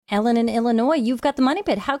Ellen in Illinois, you've got the Money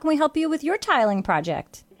Pit. How can we help you with your tiling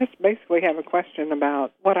project? Just basically have a question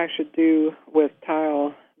about what I should do with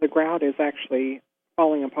tile. The grout is actually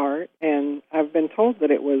falling apart, and I've been told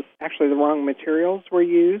that it was actually the wrong materials were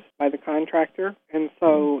used by the contractor, and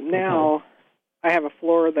so now I have a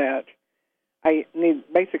floor that I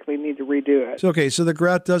basically need to redo it. So the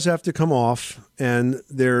grout does have to come off, and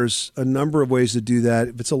there's a number of ways to do that.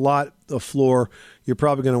 If it's a lot of floor, you're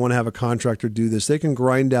probably going to want to have a contractor do this. They can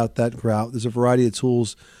grind out that grout. There's a variety of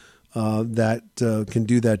tools that can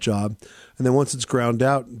do that job. And then once it's ground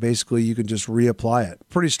out, basically you can just reapply it.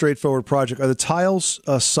 Pretty straightforward project. Are the tiles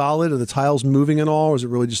solid? Are the tiles moving at all, or is it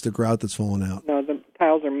really just the grout that's falling out? No, the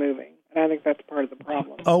tiles are moving. And I think that's part of the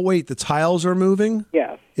problem. Oh, wait, the tiles are moving?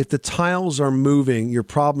 Yes. If the tiles are moving, your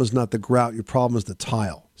problem is not the grout, your problem is the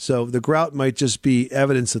tile. So the grout might just be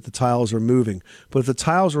evidence that the tiles are moving. But if the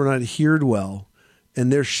tiles are not adhered well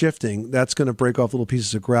and they're shifting, that's going to break off little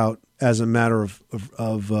pieces of grout as a matter of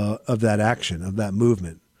that action, of that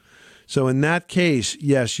movement. So in that case,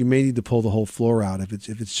 yes, you may need to pull the whole floor out. If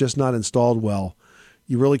it's just not installed well,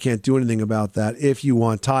 you really can't do anything about that if you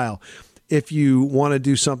want tile. If you want to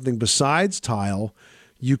do something besides tile,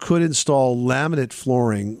 you could install laminate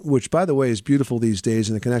flooring, which, by the way, is beautiful these days,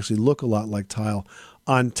 and it can actually look a lot like tile,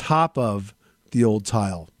 on top of the old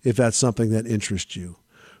tile, if that's something that interests you.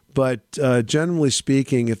 But generally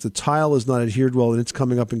speaking, if the tile is not adhered well and it's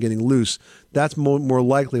coming up and getting loose, that's more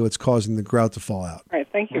likely what's causing the grout to fall out. All right,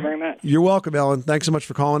 thank you very much. You're welcome, Ellen. Thanks so much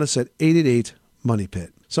for calling us at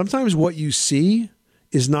 888-MONEY-PIT. Sometimes what you see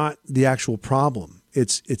is not the actual problem.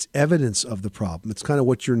 It's evidence of the problem. It's kind of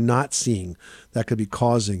what you're not seeing that could be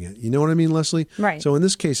causing it. You know what I mean, Leslie? Right. So in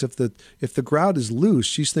this case, if the grout is loose,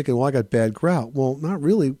 she's thinking, well, I got bad grout. Well, not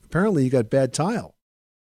really. Apparently, you got bad tile.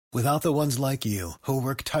 Without the ones like you, who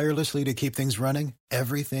work tirelessly to keep things running,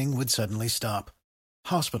 everything would suddenly stop.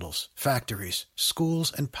 Hospitals, factories,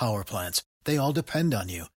 schools, and power plants, they all depend on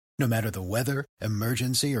you. No matter the weather,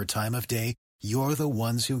 emergency, or time of day, you're the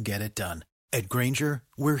ones who get it done. At Grainger,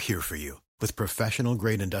 we're here for you with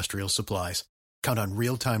professional-grade industrial supplies. Count on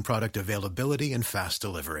real-time product availability and fast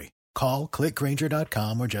delivery. Call, click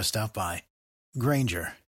Grainger.com, or just stop by.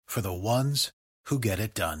 Grainger, for the ones who get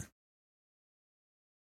it done.